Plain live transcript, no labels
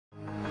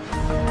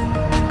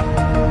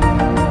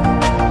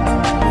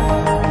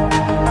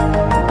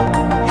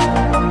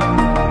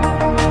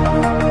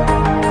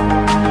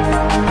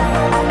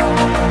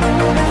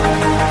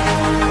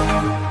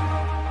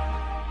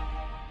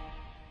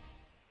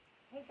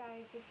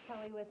guys, it's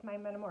Kelly with My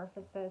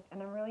Metamorphosis,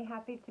 and I'm really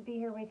happy to be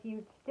here with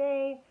you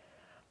today.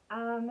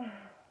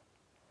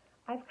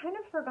 I've kind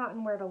of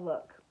forgotten where to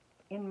look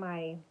in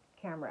my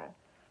camera.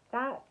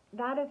 That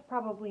is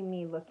probably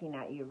me looking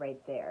at you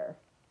right there.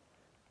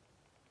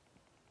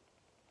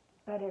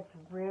 But it's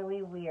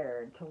really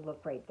weird to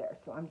look right there,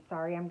 so I'm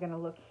sorry. I'm going to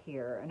look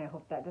here, and I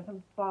hope that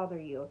doesn't bother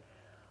you.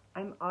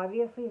 I'm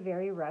obviously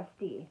very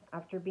rusty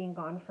after being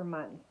gone for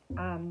months.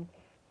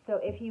 So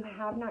if you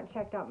have not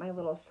checked out my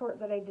little short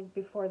that I did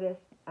before this,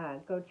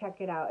 go check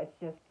it out. It's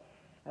just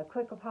a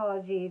quick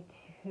apology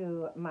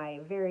to my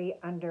very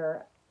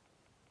under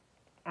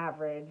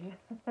average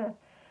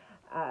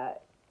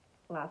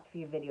last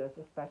few videos,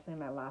 especially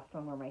my last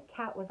one where my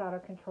cat was out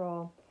of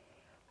control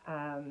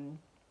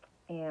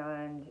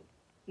and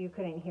you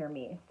couldn't hear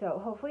me.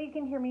 So hopefully you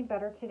can hear me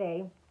better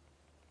today.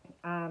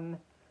 And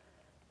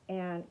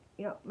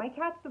you know, my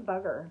cat's a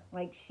bugger.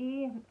 Like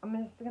I'm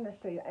just gonna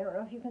show you. I don't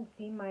know if you can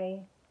see my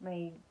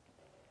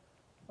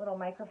little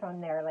microphone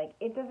there. Like,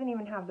 it doesn't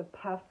even have the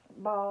puff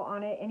ball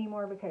on it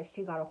anymore because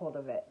she got a hold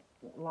of it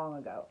long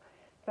ago.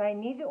 So I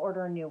need to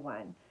order a new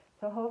one.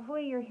 So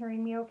hopefully you're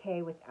hearing me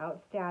okay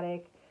without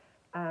static.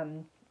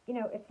 You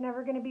know, it's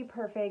never going to be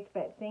perfect,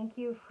 but thank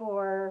you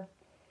for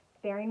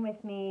bearing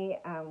with me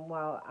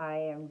while I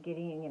am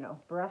getting, you know,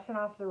 brushing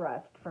off the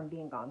rust from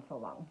being gone so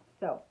long.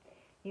 So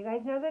you guys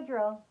know the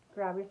drill.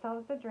 Grab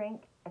yourselves a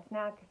drink, a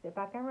snack, sit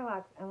back and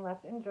relax, and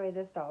let's enjoy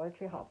this Dollar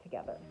Tree haul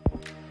together.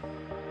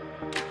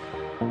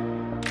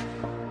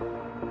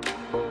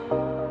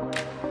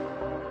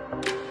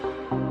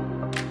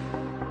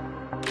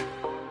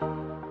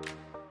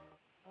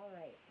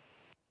 Alright,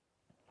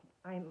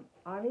 I'm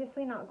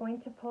obviously not going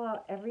to pull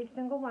out every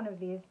single one of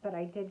these, but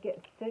I did get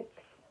 6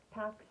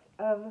 packs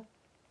of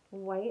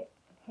white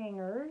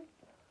hangers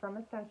from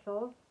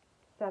Essentials,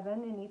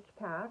 7 in each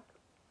pack.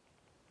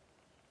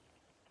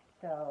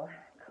 So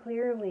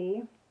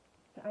clearly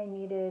I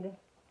needed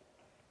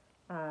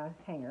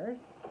hangers,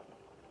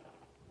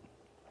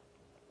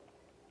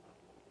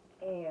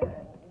 and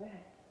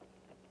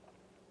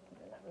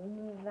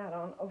move that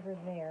on over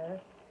there.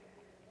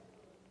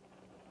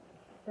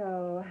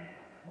 So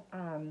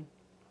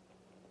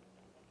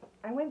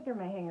I went through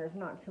my hangers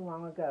not too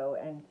long ago,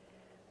 and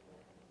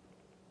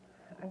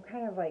I'm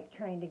kind of like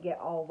trying to get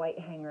all white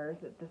hangers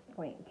at this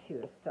point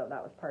too, so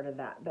that was part of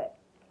that. But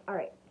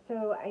alright,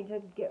 so I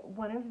did get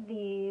one of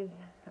these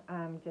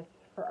just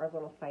for our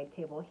little side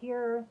table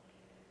here.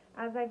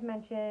 As I've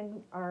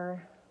mentioned,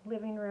 our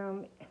living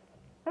room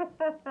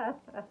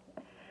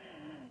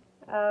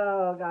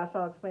oh gosh,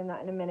 I'll explain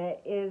that in a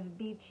minute, is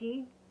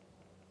beachy.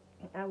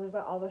 We've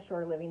got all the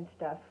shore living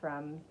stuff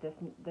from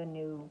the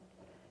new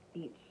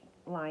beach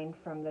line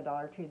from the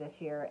Dollar Tree this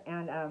year,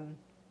 and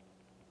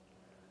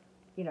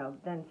you know,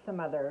 then some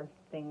other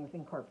things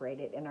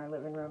incorporated in our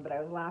living room. But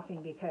I was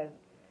laughing because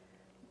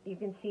you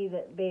can see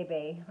that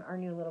Bebe, our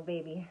new little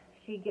baby,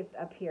 she gets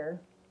up here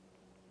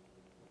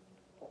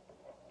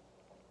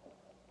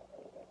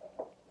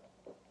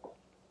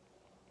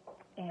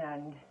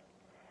and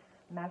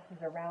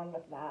messes around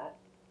with that.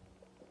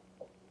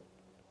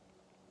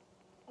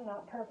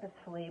 Not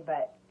purposefully,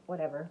 but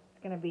whatever.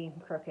 It's going to be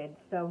crooked.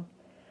 So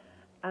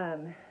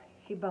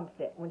she bumps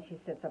it when she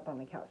sits up on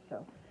the couch.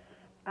 So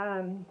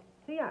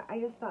yeah, I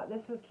just thought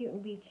this was cute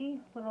and beachy.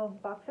 Little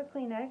box of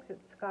Kleenex at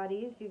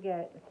Scotty's. You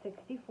get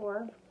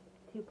 64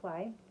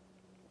 2-ply.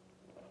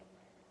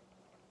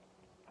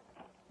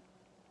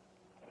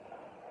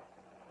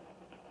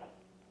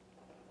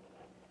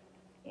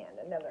 And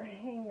another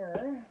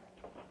hanger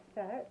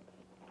set.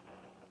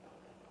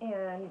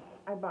 And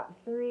I bought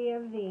 3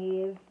 of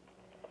these.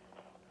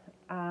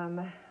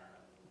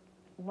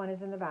 One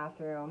is in the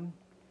bathroom.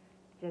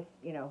 Just,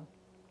 you know,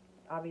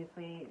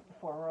 obviously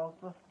 4 rolls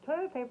of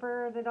toilet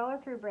paper, the Dollar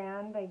Tree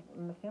brand,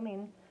 I'm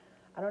assuming.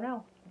 I don't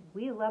know.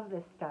 We love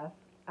this stuff.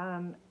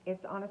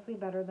 It's honestly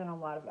better than a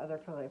lot of other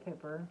toilet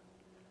paper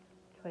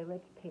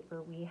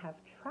we have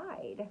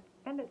tried,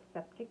 and it's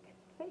septic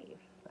safe,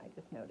 I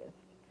just noticed.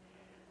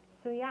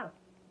 So yeah,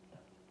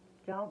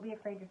 don't be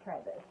afraid to try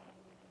this.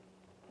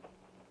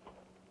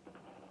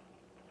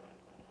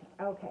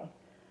 Okay,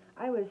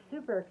 I was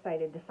super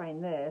excited to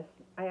find this.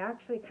 I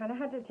actually kind of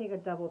had to take a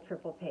double,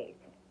 triple take.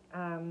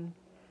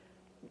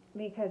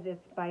 Because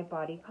it's by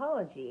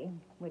Bodycology,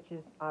 which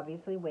is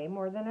obviously way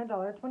more than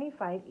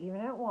 $1.25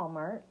 even at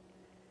Walmart.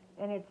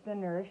 And it's the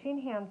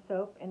Nourishing Hand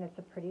Soap, and it's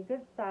a pretty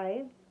good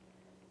size.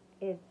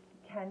 It's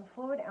 10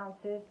 fluid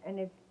ounces, and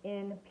it's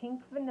in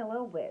Pink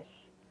Vanilla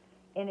Wish.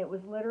 And it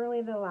was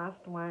literally the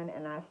last one,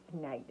 and I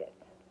snagged it.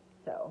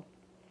 So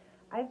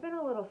I've been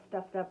a little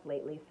stuffed up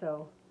lately,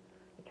 so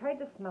I tried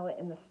to smell it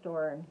in the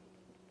store.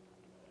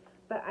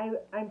 But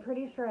I'm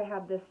pretty sure I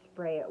had this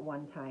spray at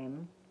one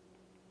time.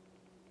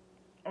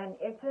 And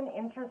it's an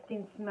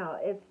interesting smell.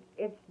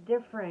 It's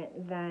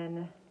different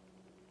than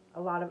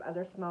a lot of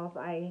other smells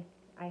I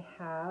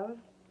have,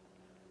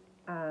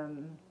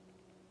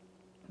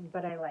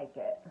 but I like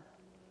it.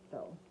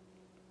 So,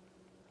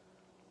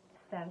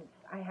 scents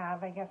I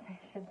have, I guess I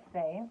should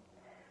say.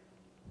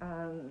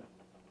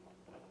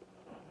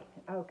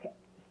 Okay,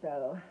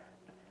 so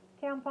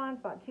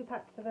tampons, bought 2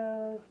 packs of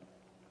those.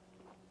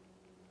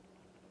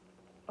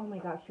 Oh my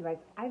gosh, you guys,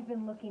 I've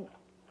been looking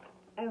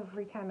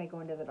every time I go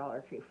into the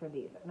Dollar Tree for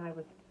these, and I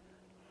was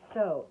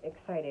so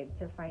excited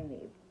to find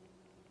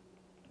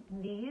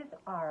these. These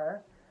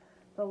are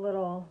the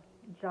little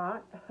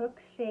jot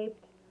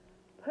hook-shaped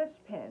push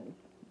pins,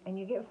 and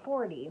you get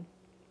 40.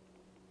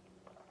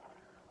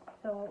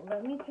 So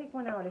let me take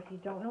one out if you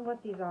don't know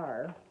what these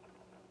are.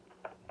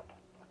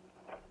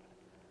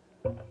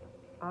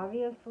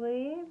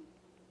 Obviously,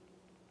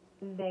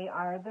 they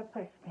are the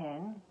push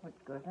pin, which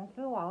goes into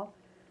the wall,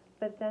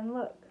 but then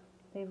look,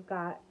 they've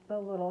got the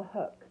little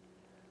hook.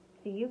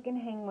 So you can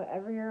hang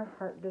whatever your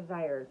heart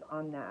desires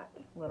on that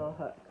little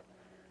hook,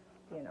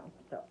 you know.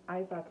 So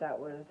I thought that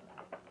was,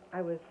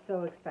 I was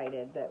so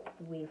excited that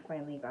we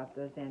finally got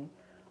those in.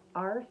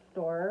 Our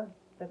store,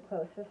 the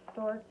closest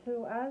store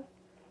to us,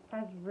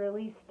 has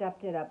really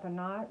stepped it up a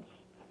notch.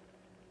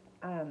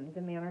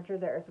 The manager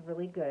there is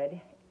really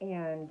good,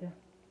 and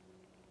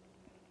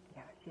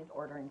yeah, she's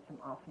ordering some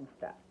awesome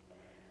stuff.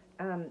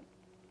 And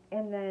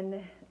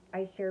then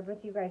I shared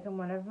with you guys in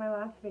one of my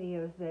last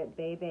videos that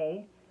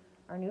Bebe,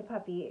 our new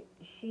puppy,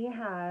 she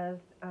has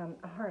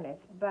a harness,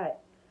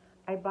 but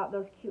I bought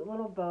those cute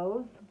little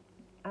bows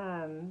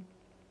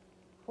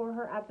for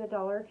her at the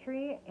Dollar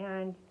Tree,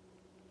 and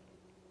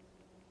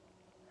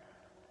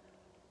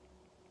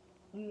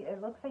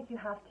it looks like you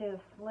have to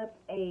slip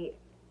a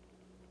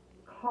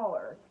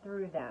collar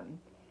through them.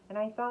 And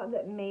I thought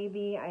that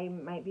maybe I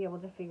might be able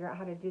to figure out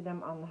how to do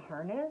them on the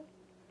harness.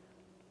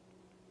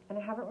 And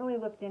I haven't really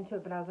looked into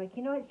it, but I was like,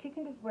 you know what, she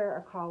can just wear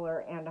a collar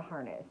and a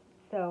harness.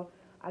 So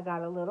I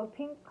got a little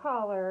pink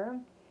collar.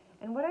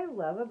 And what I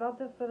love about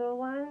this little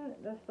one,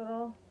 this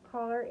little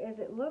collar, is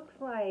it looks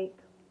like,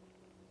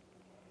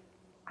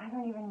 I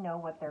don't even know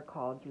what they're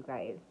called, you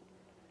guys.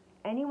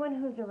 Anyone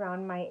who's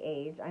around my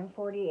age, I'm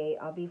 48,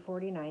 I'll be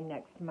 49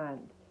 next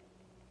month.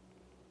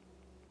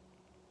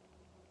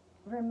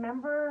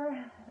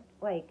 Remember,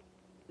 like,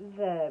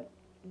 the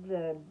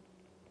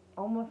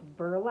almost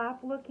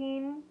burlap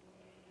looking,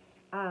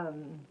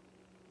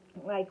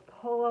 like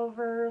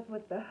pullovers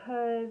with the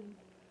hoods,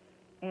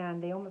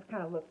 and they almost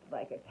kind of looked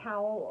like a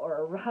towel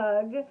or a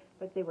rug,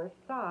 but they were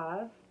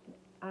soft,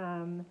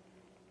 in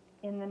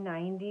the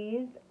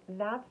 90s.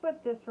 That's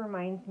what this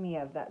reminds me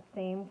of, that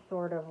same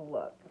sort of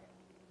look.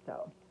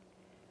 So,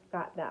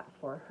 got that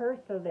for her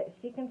so that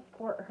she can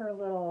sport her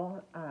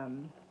little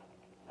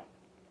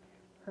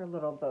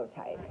bow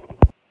tie.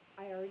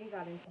 I already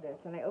got into this,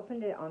 and I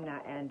opened it on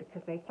that end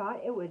because I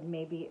thought it would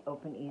maybe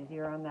open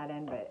easier on that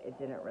end, but it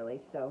didn't really,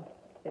 so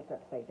it's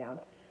upside down.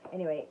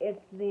 Anyway,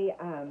 it's the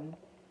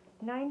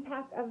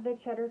 9-pack of the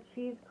cheddar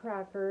cheese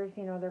crackers.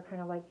 You know, they're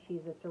kind of like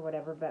Cheez-Its or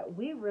whatever, but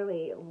we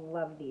really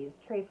love these,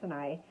 Trace and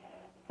I.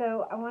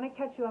 So I want to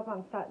catch you up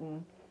on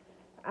Sutton.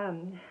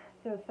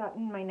 So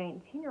Sutton, my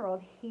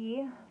 19-year-old,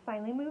 he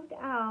finally moved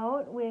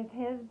out with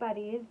his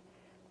buddies,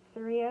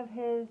 3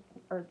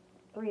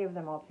 of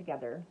them all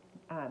together.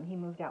 He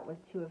moved out with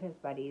 2 of his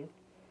buddies.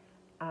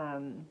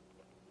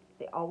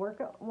 They all work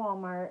at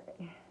Walmart.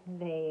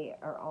 They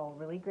are all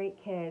really great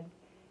kids,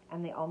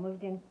 and they all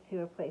moved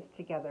into a place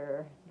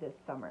together this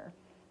summer.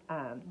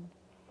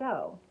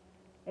 So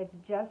it's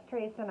just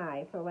Trace and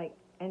I. So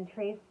and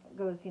Trace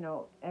goes, you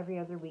know, every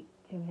other week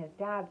to his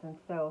dad's, and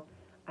so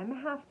I'm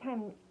a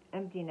half-time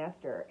empty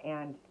nester,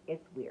 and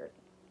it's weird.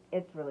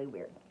 It's really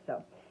weird.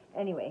 So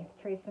anyway,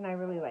 Trace and I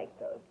really like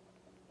those.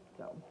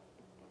 So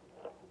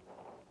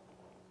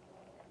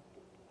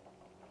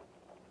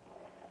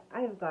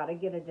I've got to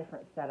get a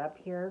different setup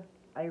here.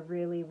 I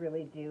really,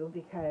 really do,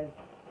 because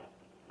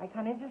I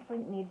kind of just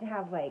need to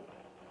have, like,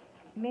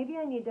 maybe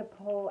I need to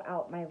pull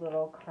out my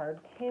little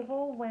card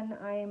table when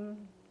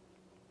I'm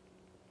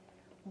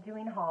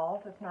doing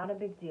hauls. It's not a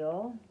big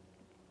deal.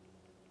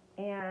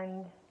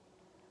 And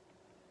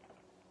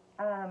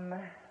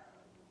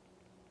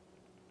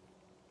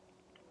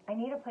I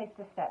need a place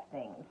to set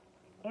things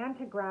and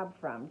to grab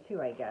from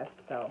too, I guess.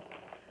 So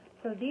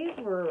these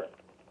were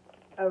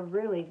a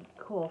really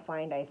cool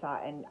find, I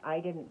thought, and I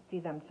didn't see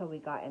them till we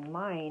got in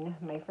line.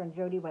 My friend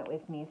Jody went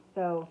with me.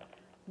 So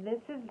this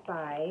is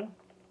by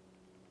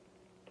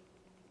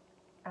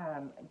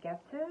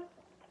Getz's,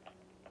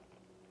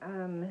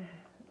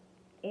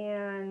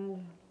 and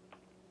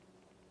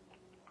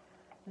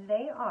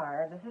they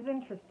are, this is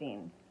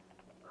interesting,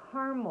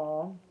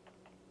 caramel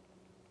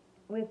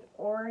with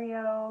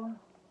Oreo,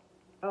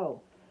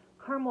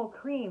 caramel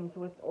creams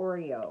with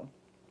Oreo.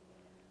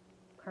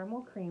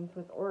 Caramel creams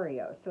with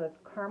Oreo. So it's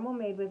caramel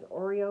made with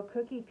Oreo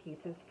cookie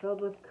pieces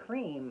filled with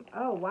cream.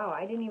 Oh, wow,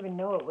 I didn't even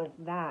know it was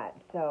that.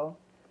 So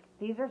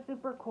these are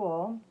super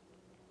cool,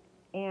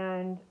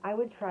 and I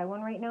would try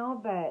one right now,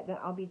 but then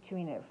I'll be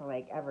chewing it for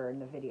like ever in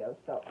the video.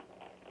 So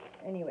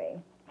anyway,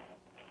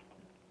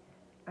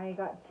 I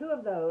got 2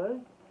 of those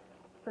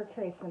for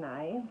Trace and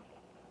I.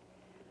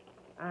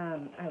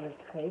 I was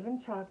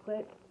craving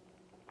chocolate.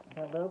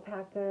 A little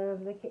pack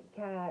of the Kit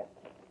Kat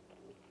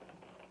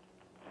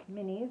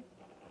minis.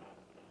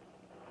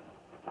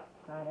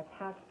 Got a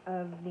pack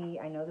of the,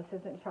 I know this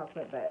isn't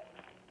chocolate, but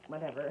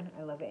whatever,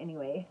 I love it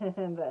anyway.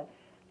 The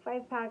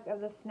 5-pack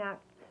of the snack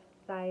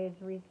size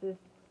Reese's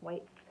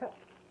white cups.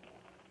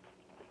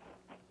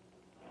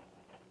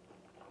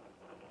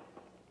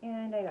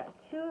 And I got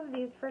 2 of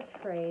these for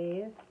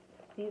trays.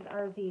 These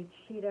are the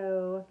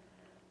Cheeto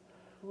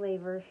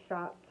Flavor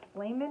Shop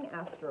Flamin'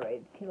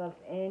 Asteroids. He loves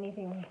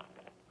anything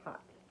hot.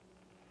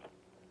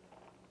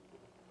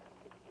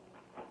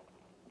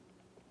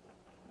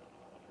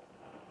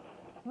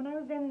 When I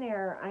was in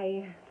there,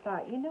 I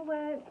thought, you know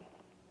what?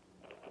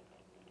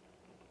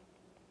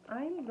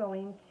 I'm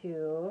going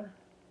to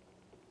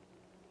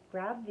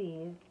grab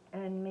these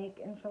and make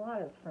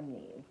enchiladas from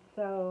these.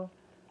 So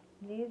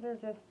these are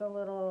just the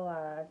little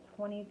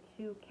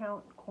 22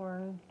 count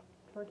corn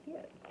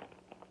tortillas.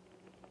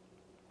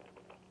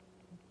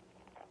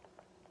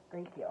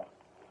 Great deal.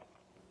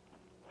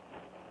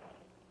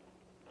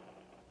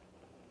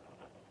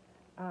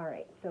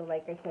 Alright, so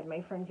like I said,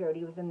 my friend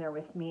Jody was in there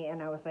with me,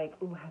 and I was like,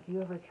 ooh, have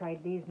you ever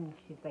tried these? And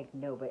she's like,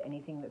 no, but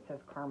anything that says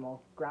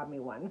caramel, grab me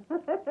one.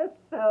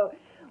 So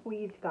we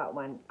each got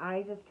one.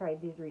 I just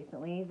tried these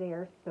recently. They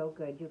are so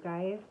good, you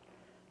guys.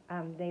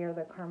 They are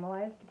the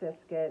caramelized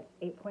biscuits,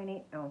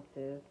 8.8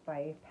 ounces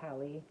by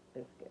Pally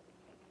Biscuits.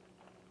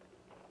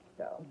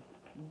 So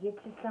get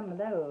you some of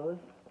those.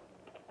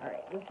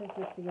 Alright, this is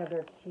just the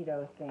other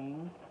Cheeto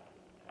thing.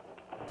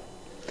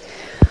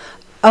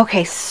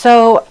 Okay,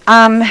 so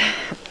I'm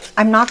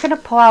not going to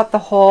pull out the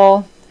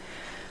whole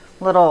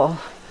little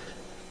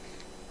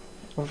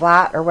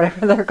vat or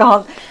whatever they're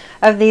called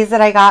of these that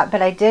I got,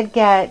 but I did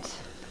get,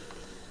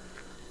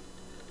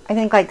 I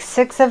think, like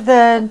 6 of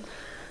the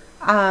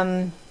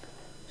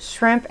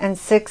shrimp and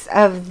 6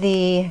 of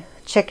the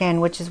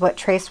chicken, which is what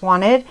Trace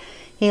wanted.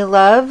 He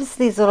loves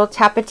these little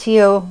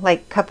tapatio,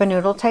 like cup of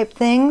noodle type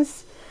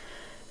things,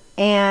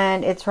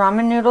 and it's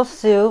ramen noodle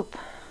soup,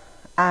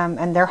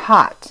 and they're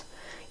hot.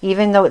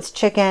 Even though it's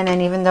chicken,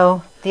 and even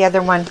though the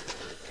other one...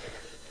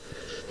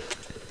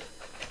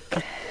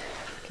 Give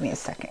me a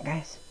second,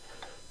 guys.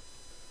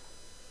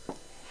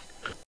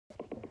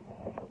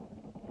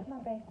 Come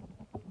on, babe.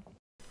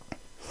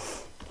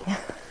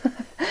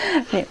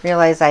 I didn't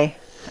realize I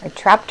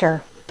trapped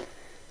her.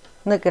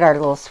 Look at our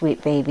little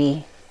sweet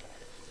baby.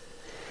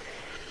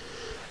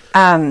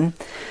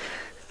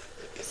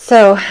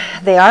 So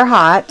they are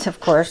hot, of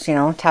course, you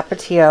know,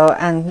 tapatio,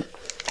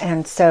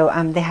 and so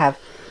they have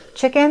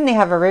chicken, they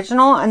have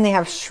original, and they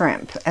have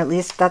shrimp. At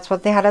least that's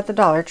what they had at the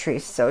Dollar Tree.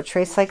 So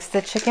Trace likes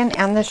the chicken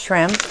and the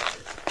shrimp.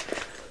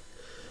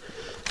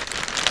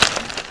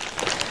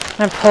 I'm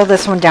going to pull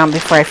this one down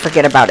before I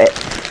forget about it.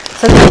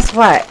 So guess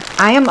what?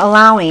 I am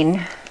allowing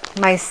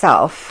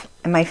myself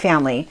and my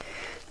family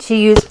to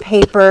use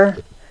paper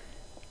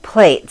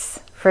plates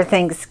for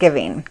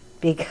Thanksgiving,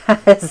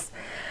 because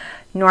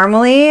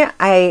normally,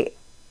 I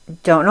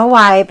don't know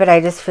why, but I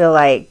just feel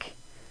like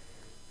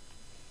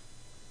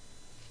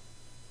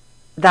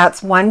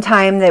that's one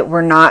time that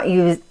we're not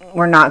going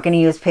to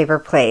use paper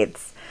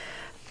plates,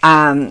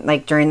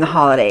 like during the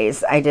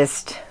holidays. I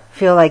just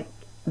feel like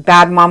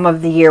bad mom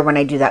of the year when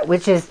I do that,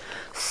 which is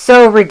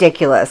so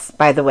ridiculous,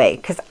 by the way,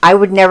 because I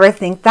would never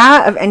think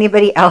that of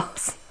anybody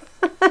else.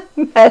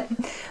 But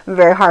I'm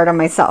very hard on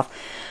myself.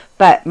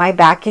 But my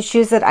back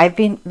issues that I've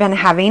been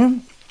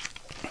having,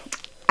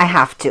 I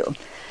have to.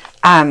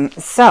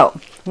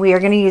 So we are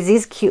going to use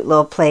these cute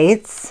little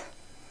plates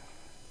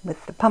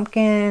with the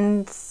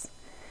pumpkins.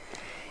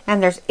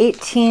 And there's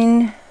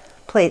 18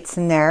 plates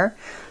in there.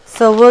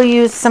 So we'll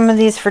use some of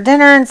these for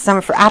dinner and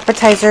some for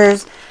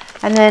appetizers.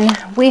 And then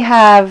we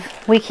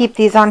keep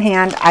these on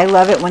hand. I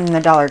love it when the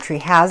Dollar Tree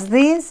has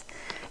these.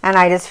 And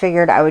I just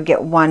figured I would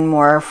get one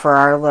more for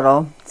our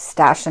little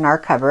stash in our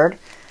cupboard.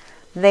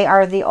 They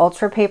are the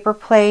Ultra Paper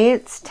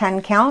Plates,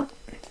 10 count.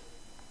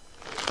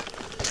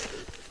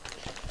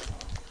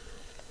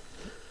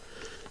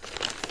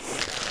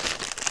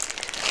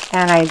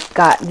 And I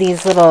got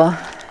these little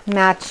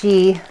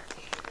matchy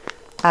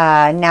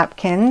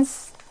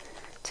napkins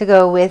to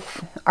go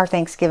with our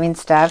Thanksgiving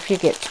stuff. You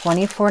get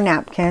 24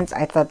 napkins.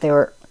 I thought they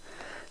were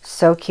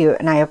so cute,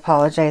 and I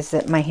apologize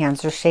that my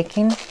hands are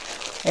shaking.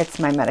 It's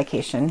my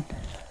medication.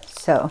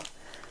 So,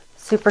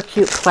 super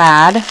cute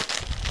plaid.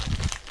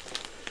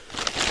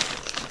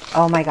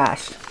 Oh my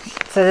gosh.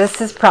 So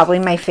this is probably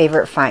my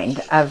favorite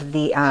find of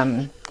the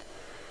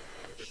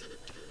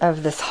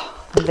of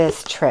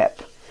this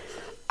trip.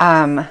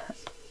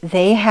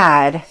 They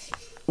had,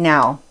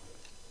 now,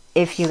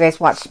 if you guys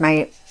watched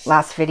my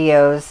last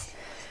videos,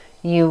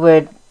 you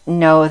would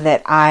know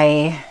that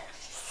I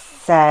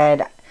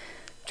said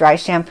dry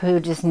shampoo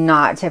does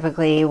not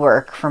typically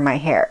work for my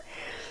hair.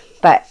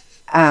 But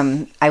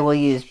I will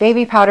use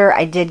baby powder.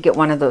 I did get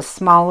one of those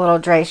small little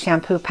dry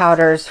shampoo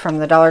powders from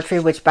the Dollar Tree,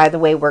 which, by the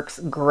way, works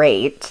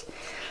great.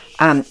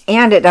 And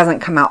it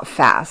doesn't come out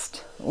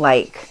fast,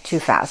 like too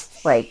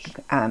fast, like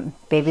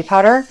baby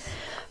powder.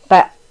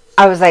 But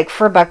I was like,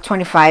 for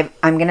 $1.25,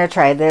 I'm going to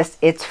try this.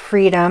 It's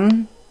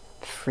Freeman.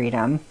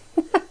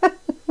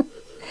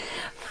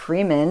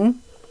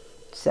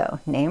 So,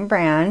 name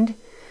brand,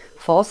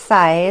 full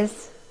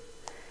size.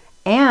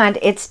 And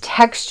it's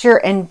texture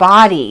and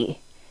body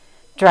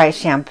dry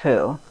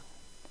shampoo.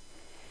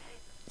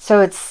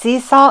 So it's sea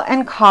salt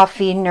and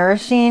coffee,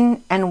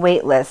 nourishing and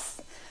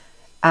weightless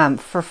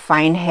for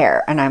fine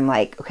hair. And I'm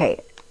like,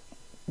 okay,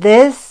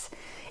 this,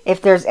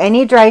 if there's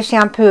any dry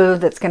shampoo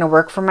that's going to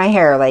work for my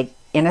hair, like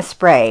in a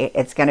spray,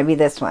 it's going to be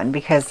this one,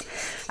 because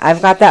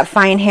I've got that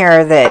fine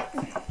hair that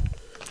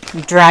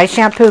dry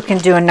shampoo can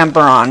do a number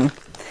on.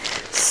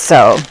 So,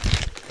 all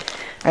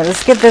right,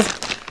 let's get this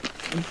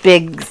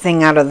big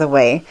thing out of the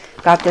way.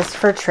 Got this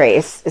for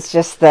Trace. It's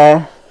just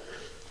the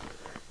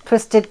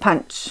Twisted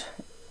Punch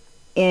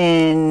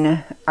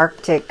in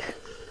Arctic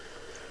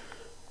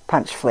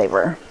Punch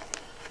flavor.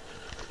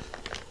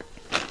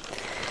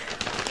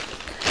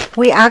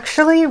 We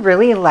actually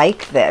really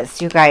like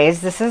this, you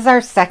guys. This is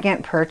our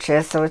second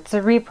purchase, so it's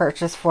a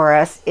repurchase for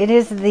us. It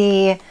is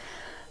the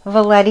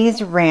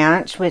Valetti's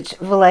Ranch, which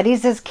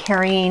Valetti's is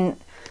carrying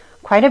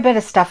quite a bit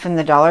of stuff in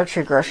the Dollar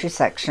Tree grocery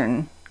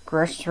section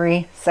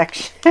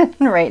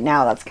right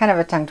now. That's kind of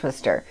a tongue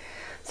twister.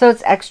 So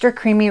it's extra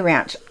creamy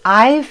ranch.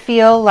 I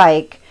feel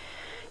like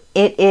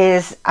it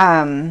is,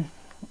 and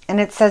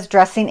it says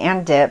dressing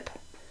and dip.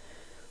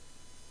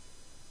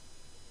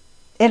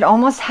 It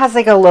almost has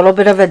like a little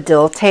bit of a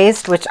dill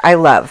taste, which I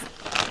love.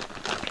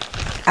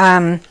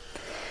 All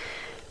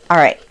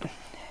right.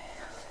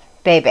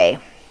 Bebe,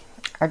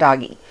 our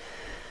doggy.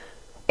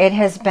 It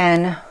has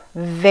been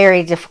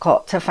very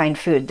difficult to find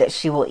food that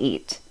she will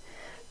eat.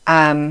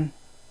 And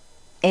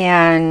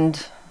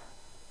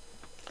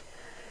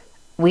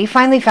we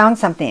finally found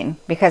something,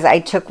 because I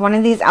took one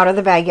of these out of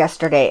the bag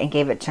yesterday and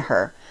gave it to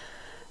her.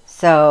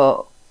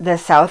 So the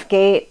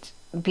Southgate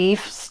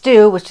beef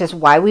stew, which is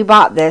why we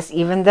bought this,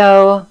 even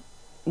though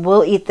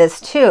we'll eat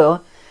this too,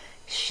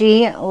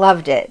 she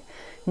loved it.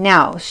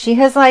 Now, she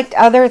has liked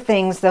other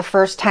things the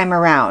first time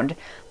around,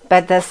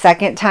 but the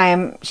second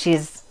time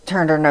she's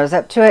turned her nose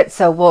up to it,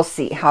 so we'll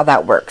see how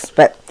that works.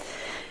 But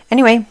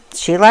anyway,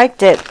 she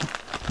liked it.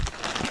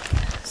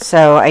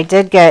 So I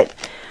did get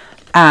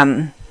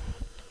 4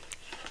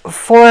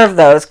 of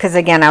those, because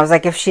again, I was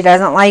like, if she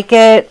doesn't like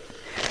it,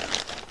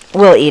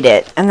 we'll eat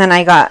it. And then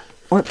I got,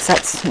 whoops,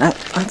 that's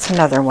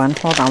another one.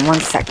 Hold on one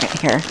second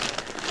here.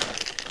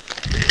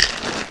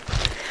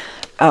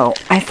 Oh,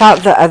 I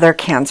thought the other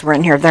cans were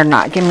in here. They're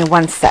not. Give me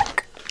one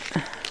sec.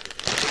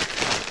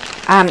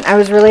 I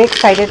was really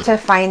excited to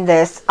find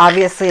this.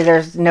 Obviously,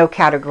 there's no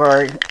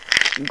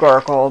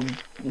categorical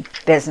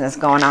business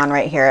going on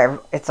right here.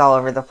 It's all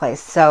over the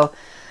place. So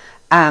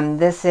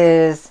this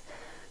is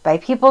by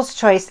People's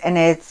Choice, and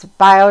it's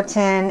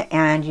biotin,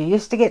 and you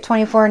used to get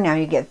 24, now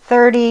you get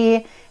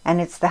 30, and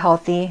it's the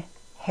healthy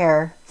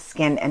hair,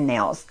 skin, and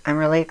nails. I'm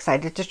really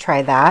excited to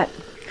try that.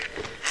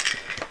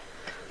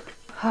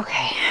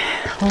 Okay,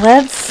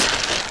 let's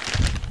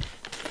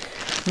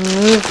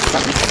move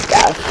some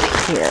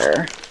stuff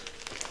here.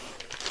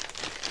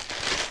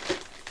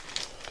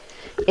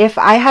 If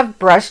I have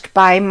brushed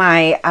by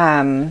my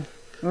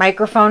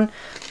microphone,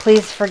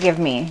 please forgive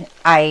me.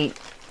 I'm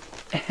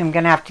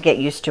going to have to get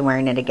used to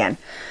wearing it again.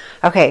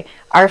 Okay,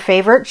 our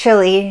favorite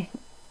chili,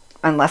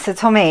 unless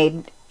it's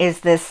homemade, is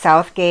this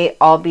Southgate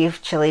all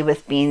beef chili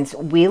with beans.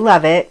 We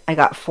love it. I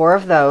got 4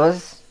 of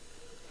those.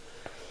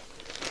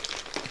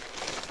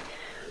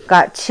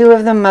 Got 2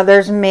 of the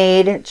Mother's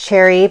Made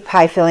cherry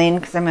pie filling,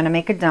 because I'm going to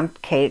make a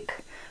dump cake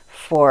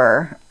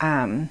for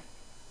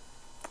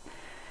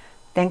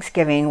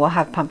Thanksgiving. We'll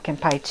have pumpkin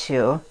pie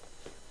too.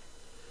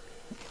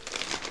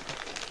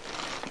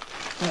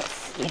 Let's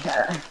see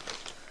here.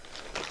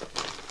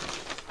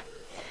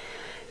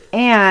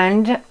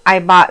 And I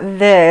bought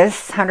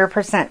this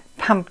 100%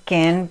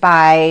 pumpkin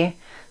by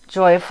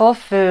Joyful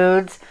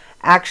Foods,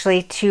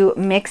 actually to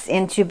mix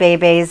into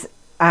Bebe's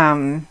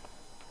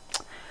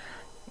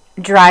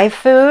dry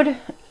food.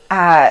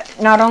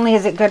 Not only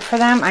is it good for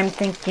them, I'm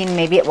thinking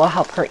maybe it will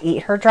help her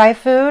eat her dry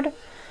food.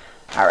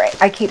 All right,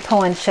 I keep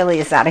pulling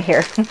chilies out of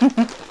here.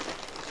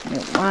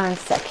 One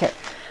sec here.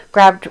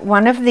 Grabbed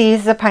one of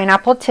these, the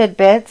pineapple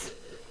tidbits.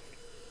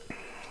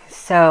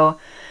 So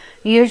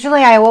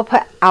usually I will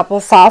put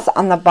applesauce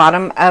on the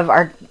bottom of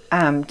our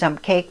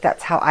dump cake.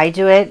 That's how I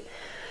do it.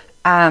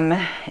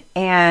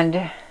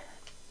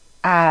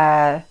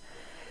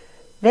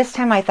 This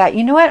time I thought,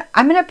 you know what?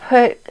 I'm going to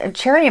put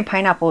cherry and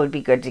pineapple would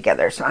be good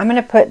together. So I'm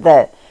going to put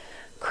the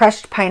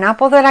crushed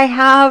pineapple that I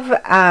have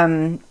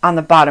on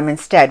the bottom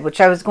instead, which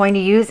I was going to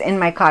use in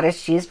my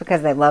cottage cheese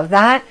because I love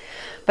that.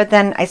 But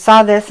then I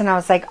saw this and I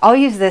was like, I'll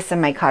use this in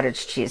my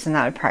cottage cheese, and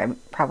that would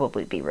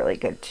probably be really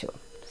good too.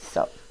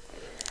 So,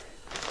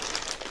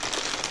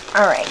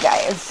 all right,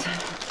 guys.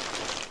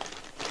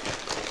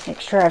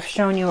 Make sure I've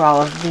shown you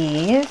all of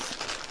these.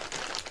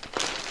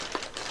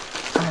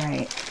 All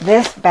right,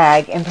 this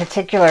bag in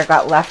particular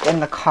got left in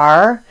the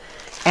car,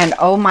 and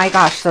oh my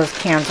gosh, those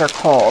cans are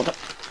cold.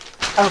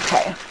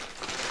 Okay.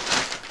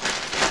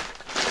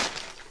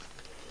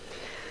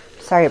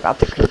 Sorry about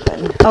the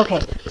creeping.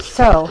 Okay,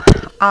 so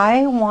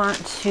I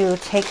want to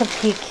take a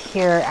peek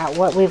here at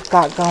what we've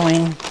got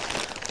going,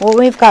 what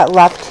we've got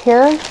left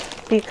here,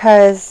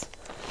 because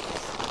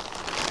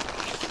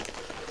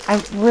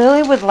I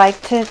really would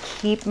like to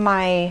keep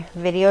my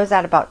videos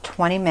at about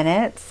 20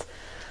 minutes.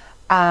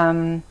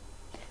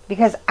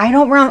 Because I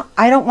don't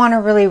want to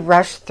really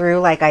rush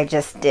through like I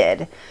just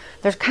did.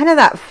 There's kind of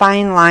that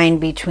fine line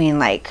between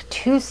like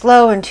too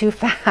slow and too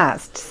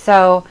fast.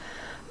 So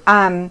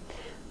I'm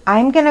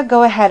going to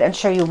go ahead and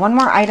show you one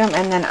more item,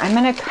 and then I'm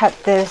going to cut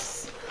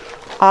this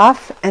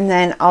off, and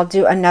then I'll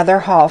do another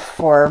haul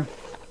for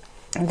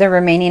the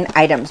remaining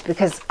items,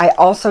 because I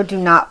also do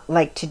not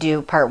like to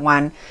do part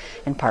 1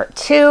 and part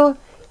 2.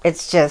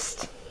 It's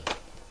just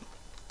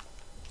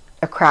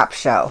a crap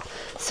show.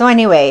 So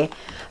anyway,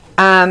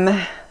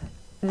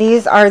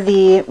 these are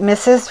the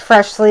Mrs.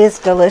 Freshly's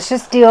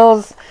Delicious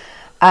Deals.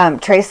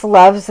 Trace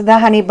loves the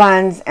honey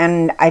buns,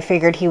 and I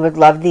figured he would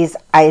love these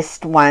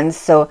iced ones.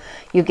 So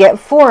you get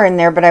 4 in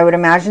there, but I would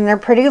imagine they're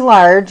pretty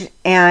large.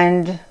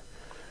 And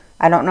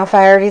I don't know if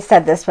I already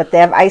said this, but they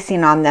have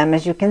icing on them,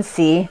 as you can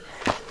see.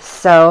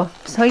 So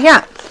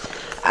yeah.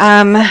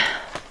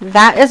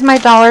 That is my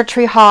Dollar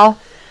Tree haul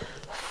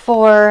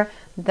for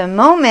the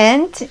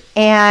moment.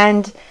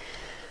 And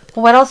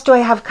what else do I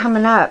have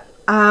coming up?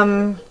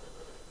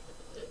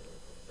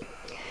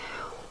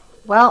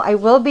 Well, I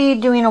will be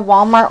doing a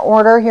Walmart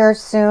order here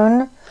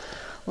soon.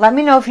 Let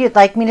me know if you'd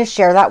like me to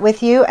share that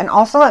with you. And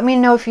also let me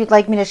know if you'd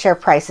like me to share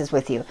prices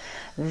with you.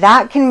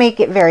 That can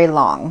make it very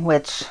long,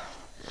 which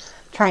I'm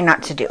trying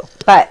not to do.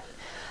 But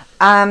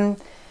I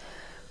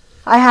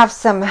have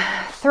some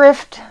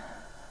thrift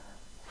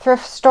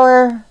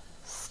store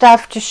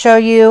stuff to show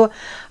you.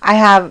 I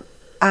have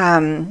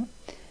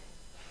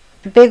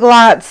Big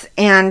Lots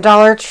and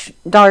Dollar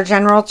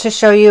General to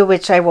show you,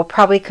 which I will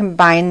probably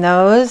combine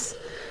those.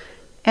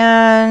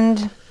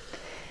 And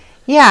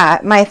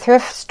yeah, my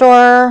thrift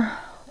store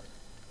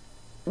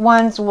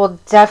ones will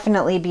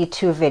definitely be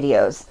 2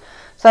 videos.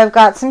 So I've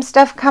got some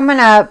stuff coming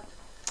up,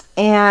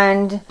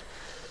 and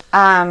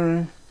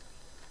trying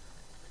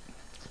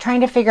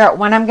to figure out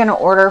when I'm going to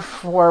order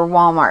for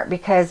Walmart,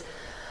 because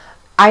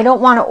I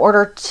don't want to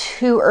order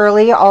too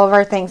early all of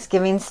our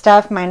Thanksgiving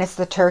stuff minus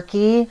the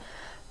turkey,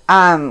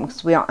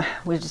 because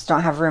we just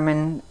don't have room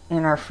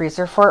in our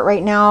freezer for it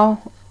right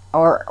now,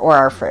 or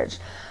our fridge.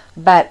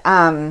 But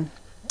I'm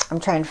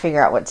trying to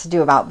figure out what to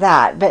do about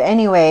that. But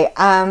anyway,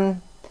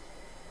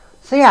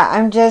 so yeah,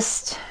 I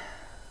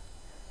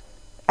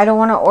don't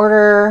want to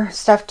order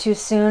stuff too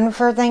soon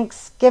for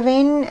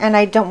Thanksgiving, and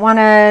I don't want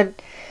to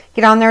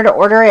get on there to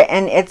order it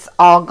and it's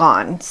all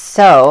gone.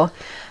 So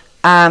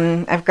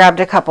I've grabbed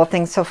a couple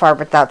things so far,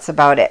 but that's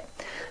about it.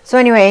 So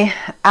anyway,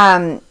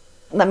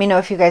 let me know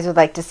if you guys would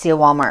like to see a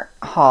Walmart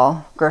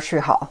haul,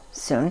 grocery haul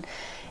soon.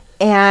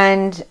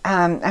 And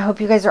I hope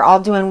you guys are all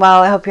doing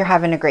well. I hope you're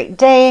having a great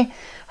day.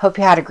 Hope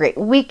you had a great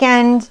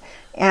weekend.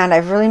 And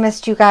I've really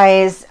missed you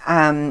guys.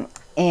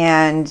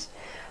 And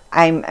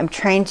I'm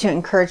trying to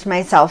encourage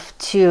myself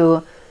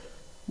to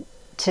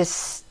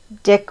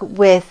stick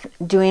with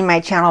doing my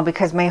channel,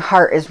 because my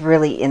heart is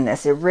really in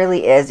this. It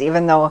really is,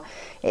 even though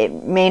it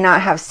may not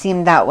have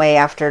seemed that way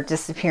after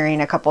disappearing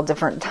a couple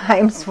different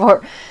times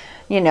for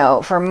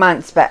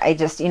months. But I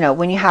just,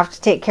 when you have to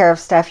take care of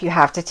stuff, you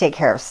have to take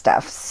care of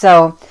stuff.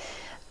 So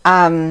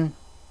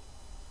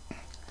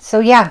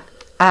yeah,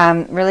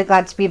 really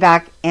glad to be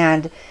back,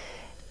 and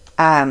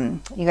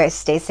you guys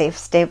stay safe,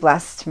 stay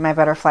blessed, my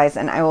butterflies,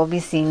 and I will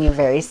be seeing you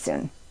very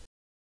soon.